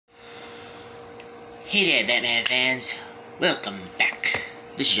Hey there, Batman fans. Welcome back.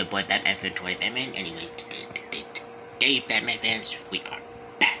 This is your boy Batman for Toy Batman. Anyway, today, Batman fans, we are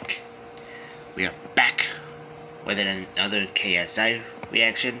back. We are back with another KSI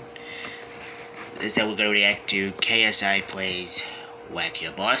reaction. This time we're gonna react to KSI Plays Whack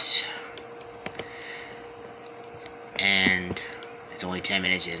Your Boss. And it's only 10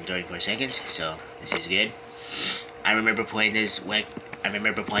 minutes and 34 seconds, so this is good. I remember playing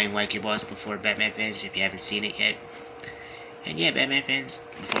Whack Your Boss before, Batman fans, if you haven't seen it yet. And yeah, Batman fans,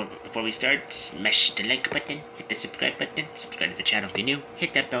 before we start, smash the like button, hit the subscribe button, subscribe to the channel if you're new,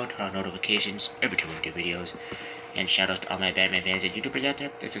 hit that bell to turn on notifications every time we do videos. And shout out to all my Batman fans and YouTubers out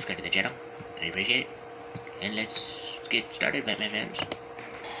there that subscribe to the channel. I appreciate it. And let's get started, Batman fans.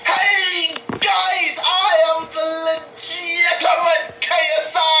 Hey guys, I am the legitimate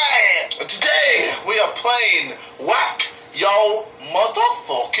KSI! And today we are playing Whack Your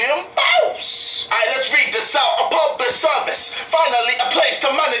Motherfucking Boss! Alright, let's read this out. A public service. Finally, a place to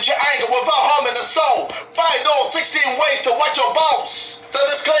manage your anger without harming the soul. Find all 16 ways to whack your boss. The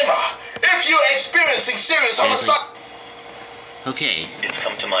disclaimer: if you're experiencing serious homicide. Okay. It's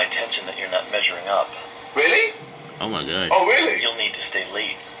come to my attention that you're not measuring up. Really? Oh my god. Oh, really? You'll need to stay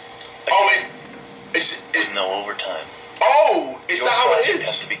late. With no overtime. Oh, is that how it Your project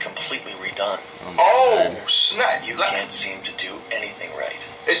has is? to be completely redone. Oh, snap. You can't seem to do anything right.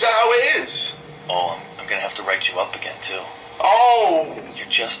 Is that how it is? Oh, I'm gonna have to write you up again too. Oh. You're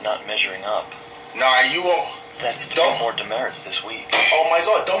just not measuring up. Nah, you won't. That's 3 Don't. more demerits this week. Oh my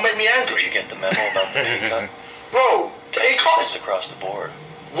god, don't make me Did angry. you get the memo about the pay cut? Bro, it 10% costs. across the board.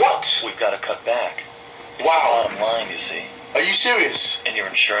 What? We've got to cut back. It's Wow. the bottom line, you see. Are you serious? And your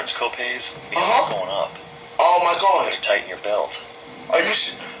insurance copays, these Uh-huh. are going up. Oh my You god. better tighten your belt. Are you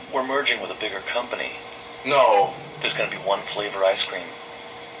We're merging with a bigger company. No. There's gonna be one flavor ice cream,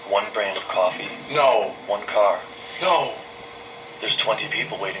 one brand of coffee, No. one car. No. There's 20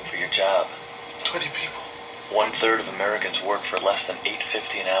 people waiting for your job. 20 people. 1/3 of Americans work for less than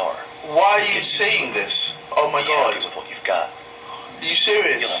 $8.50 an hour. Why are you saying this? Oh my Be happy god. with what you've got. Are you You'll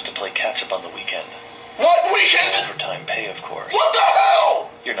serious? have to play catch up on the weekend. What And weekend? overtime pay, of course. What the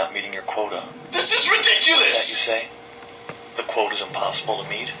hell? You're not meeting your quota. This is That you ridiculous. say? The quota's impossible to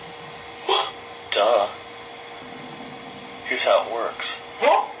meet? What? Duh. Here's how it works.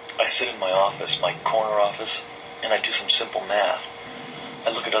 What? I sit in my office, my corner office, and I do some simple math. I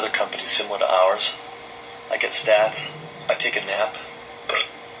look at other companies similar to ours. I get stats. I take a nap.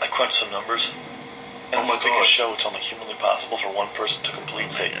 I crunch some numbers. And Oh my with the God. biggest show, it's only humanly possible for one person to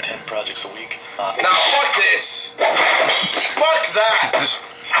complete, say, 10 projects a week. Nah, fuck this. Fuck that.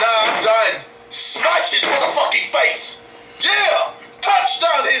 Nah, I'm done. Smash his motherfucking face. Yeah.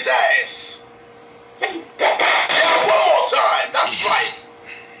 Touchdown his ass. Yeah, one more time. That's right.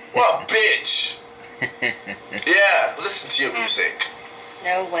 What a bitch. Yeah, listen to your music.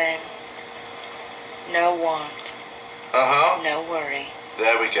 No when, no want, Uh-huh. no worry.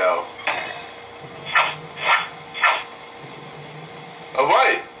 There we go.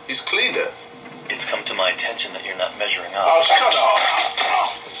 Alright, he's cleaned it. It's come to my attention that you're not measuring up. Oh, shut up.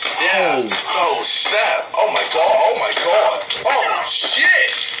 Yeah. Oh, snap. Oh, my God. Oh, my God. Oh,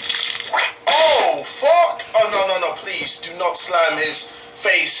 shit. Oh, fuck. Oh, no. Please do not slam his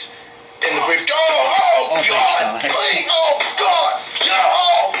face in the brief. Oh, Oh, my God. God. Please. Oh, God. Yeah.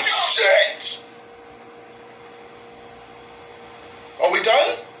 Oh, shit. Are we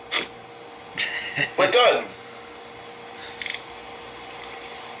done? We're done.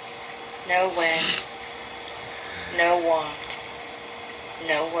 No when, no want,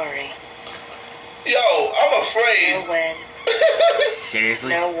 no worry. Yo, I'm No afraid. when,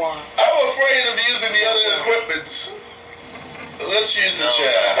 Seriously? no want. I'm afraid of using the other equipment. Let's use the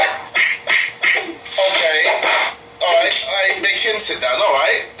chair. Okay. Alright, I make him sit down,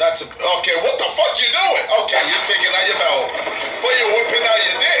 alright? That's okay, what the fuck you doing? Okay, you're sticking out your belt. Before you whipping out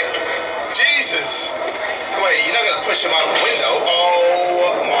your dick. Jesus. Wait, you're not gonna push him out the window.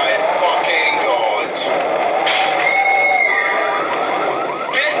 Oh my fucking god.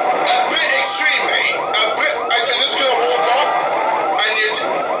 A bit extreme, mate. I'm just gonna walk off and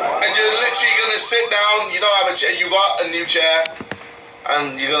you're literally gonna sit down, you don't have a chair, you got a new chair,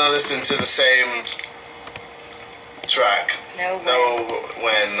 and you're gonna listen to the same track. No when, No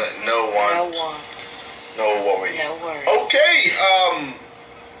when, no no want, want, no worry. no worry. Okay,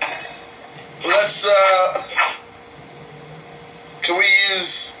 let's, can we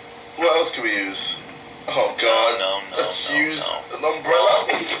use, what else can we use? Oh god, No, let's no, use no. an umbrella.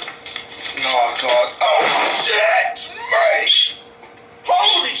 No, god, oh shit, mate!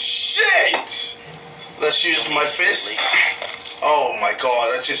 Holy shit! Let's use my fists. Oh my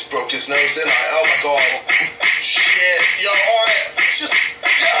god, I just broke his nose, didn't I? Oh my god. Shit. Yo, alright. It's just.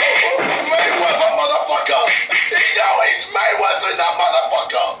 Yo, Mayweather, motherfucker. Yo, he's Mayweather in that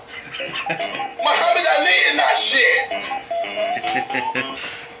motherfucker. Muhammad Ali in that shit.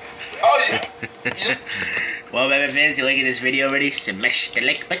 Oh, you Well, my fans, if you like this video already, smash the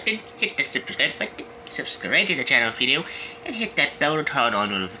like button, hit the subscribe button, subscribe to the channel if you're new, and hit that bell to turn on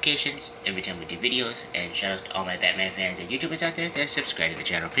notifications every time we do videos. And shout out to all my Batman fans and YouTubers out there that subscribe to the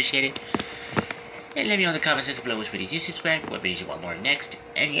channel. Appreciate it. And let me know in the comments section below which videos you subscribe, what videos you want more next.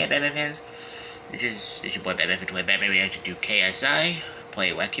 And yeah, Batman fans, this is your boy Batman for Batman reaction to KSI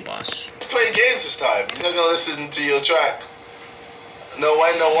play Wacky Boss. playing games this time. You're not gonna listen to your track. No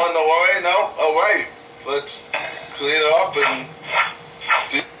way, no one, no worry, no. Alright. Let's clean it up and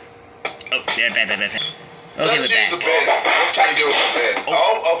do. Oh, yeah, Batman. Okay, Let's we're use a back. bin. What can you do with a bin?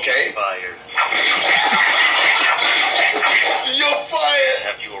 Oh, okay. Fired. You're fired.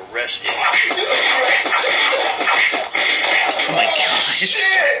 Have you arrested? You're arrested. Oh my Oh, god.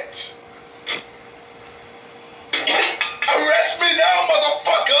 shit. Arrest me now,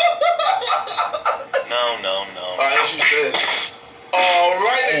 motherfucker. No. Alright, let's use this. Oh,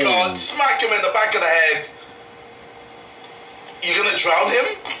 right in the guard. Smack him in the back of the head. You gonna drown him?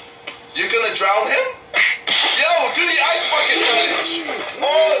 You gonna drown him? Yo, do the ice bucket challenge.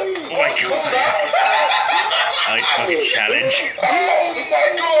 Oh my God. Hold that. Ice bucket challenge. Oh my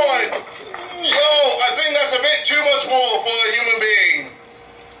god. Yo, I think that's a bit too much water for a human being.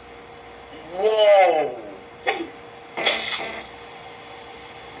 Whoa.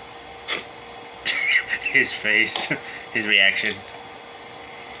 His face, his reaction.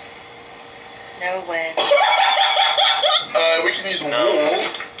 No way. We can use a No. wall.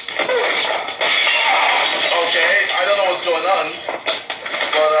 Okay, I don't know what's going on,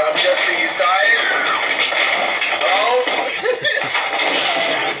 but I'm guessing he's dying. Oh.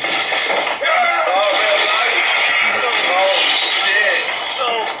 Oh man, blood. Oh shit.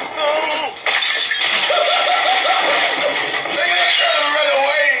 No. They're gonna try to run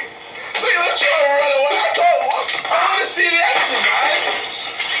away. They're gonna try to run away. I want to see the action, man.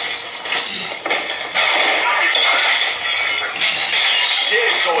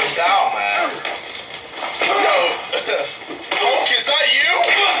 Shit's going down, man. Yo, Hulk, is that you?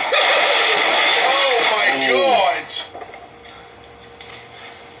 Oh my god.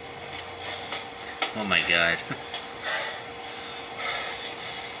 Oh my god.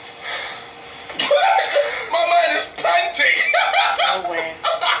 My man is panting. No way.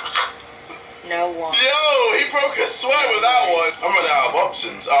 No one. Yo, he broke a sweat with that one. I'm running out of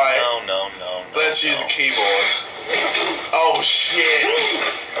options. Alright, No. let's use a keyboard. Oh shit.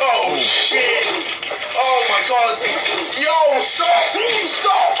 Oh shit. Oh my god. Yo, stop.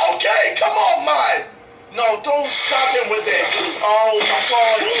 Stop. Okay, come on, man. No, don't stab him with it. Oh my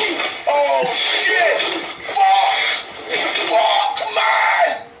god. Oh shit. Fuck. Fuck,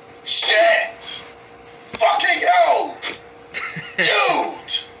 man. Shit. Fucking hell.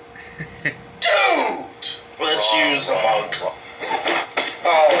 Dude. Dude. Let's use the mug.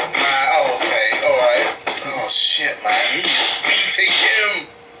 Oh man. Oh, okay. All right. Oh shit, man. He's beating him.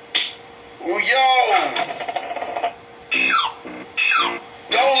 Yo.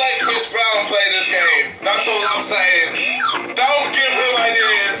 Don't let Chris Brown play this game. That's all I'm saying. Don't give him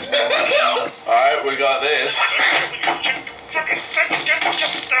ideas. All right, we got this.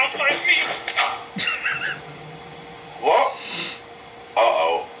 What?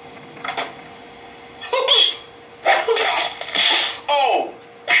 Uh-oh. Oh!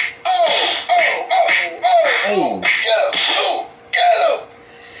 Oh! Get him! Oh! Get him!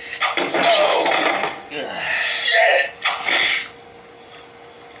 Oh!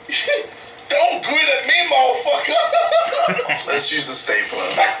 Shit! Don't grin at me, motherfucker! Let's use a stapler.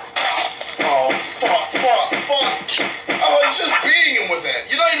 Oh, fuck. Oh, he's just beating him with it.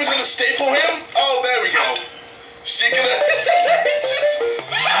 You're not even gonna staple him? Oh, there we go. She gonna...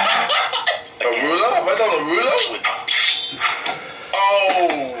 A ruler? Have I done a ruler?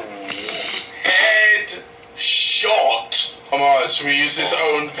 Oh, head shot. Come on, should we use his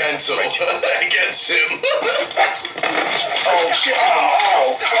own pencil against him? Oh shit!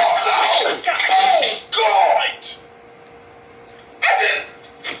 Oh fuck! Oh god! I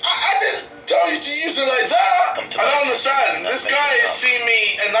didn't tell you to use it like that. I don't understand. This guy has seen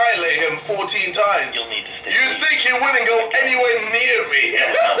me annihilate him 14 times. You'll need to stay. You'd think he wouldn't go anywhere near me.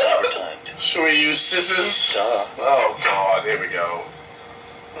 Overtimed. Should we use scissors? Duh. Oh god, here we go.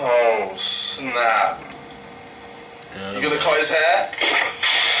 Oh snap. You gonna cut his hair?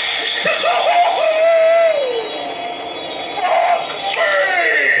 Fuck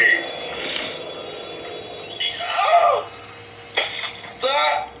me! Oh.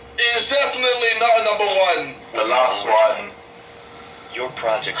 not a number one. The last one. Your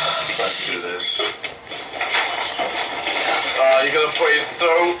project has to be Let's do this. You're gonna put his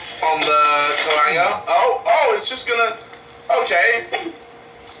throat on the Karanga. Oh, it's just gonna. Okay.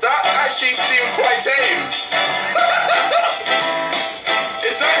 That actually seemed quite tame.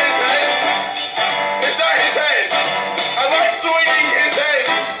 Is that his head? Is that his head? Am I swinging his head?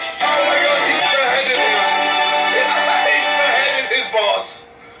 Oh my god, he's beheaded him. He's beheaded his boss.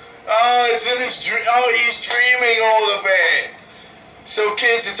 Oh, it's in his dream. Oh, he's dreaming all of it. So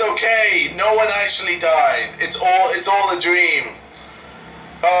kids, it's okay. No one actually died. It's all a dream.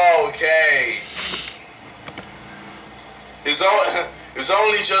 Okay. It was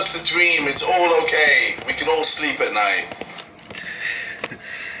only just a dream. It's all okay. We can all sleep at night.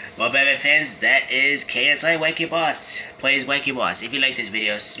 Well, Batman fans, that is KSI Wacky Boss. Plays Wacky Boss. If you like this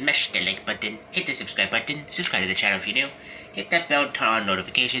video, smash the like button, hit the subscribe button, subscribe to the channel if you're new, hit that bell, turn on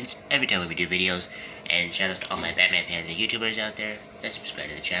notifications every time we do videos, and shout out to all my Batman fans and YouTubers out there that subscribe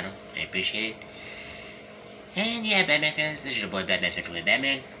to the channel. I appreciate it. And yeah, Batman fans, this is your boy Batman 51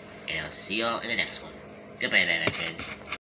 Batman, and I'll see y'all in the next one. Goodbye, Batman fans.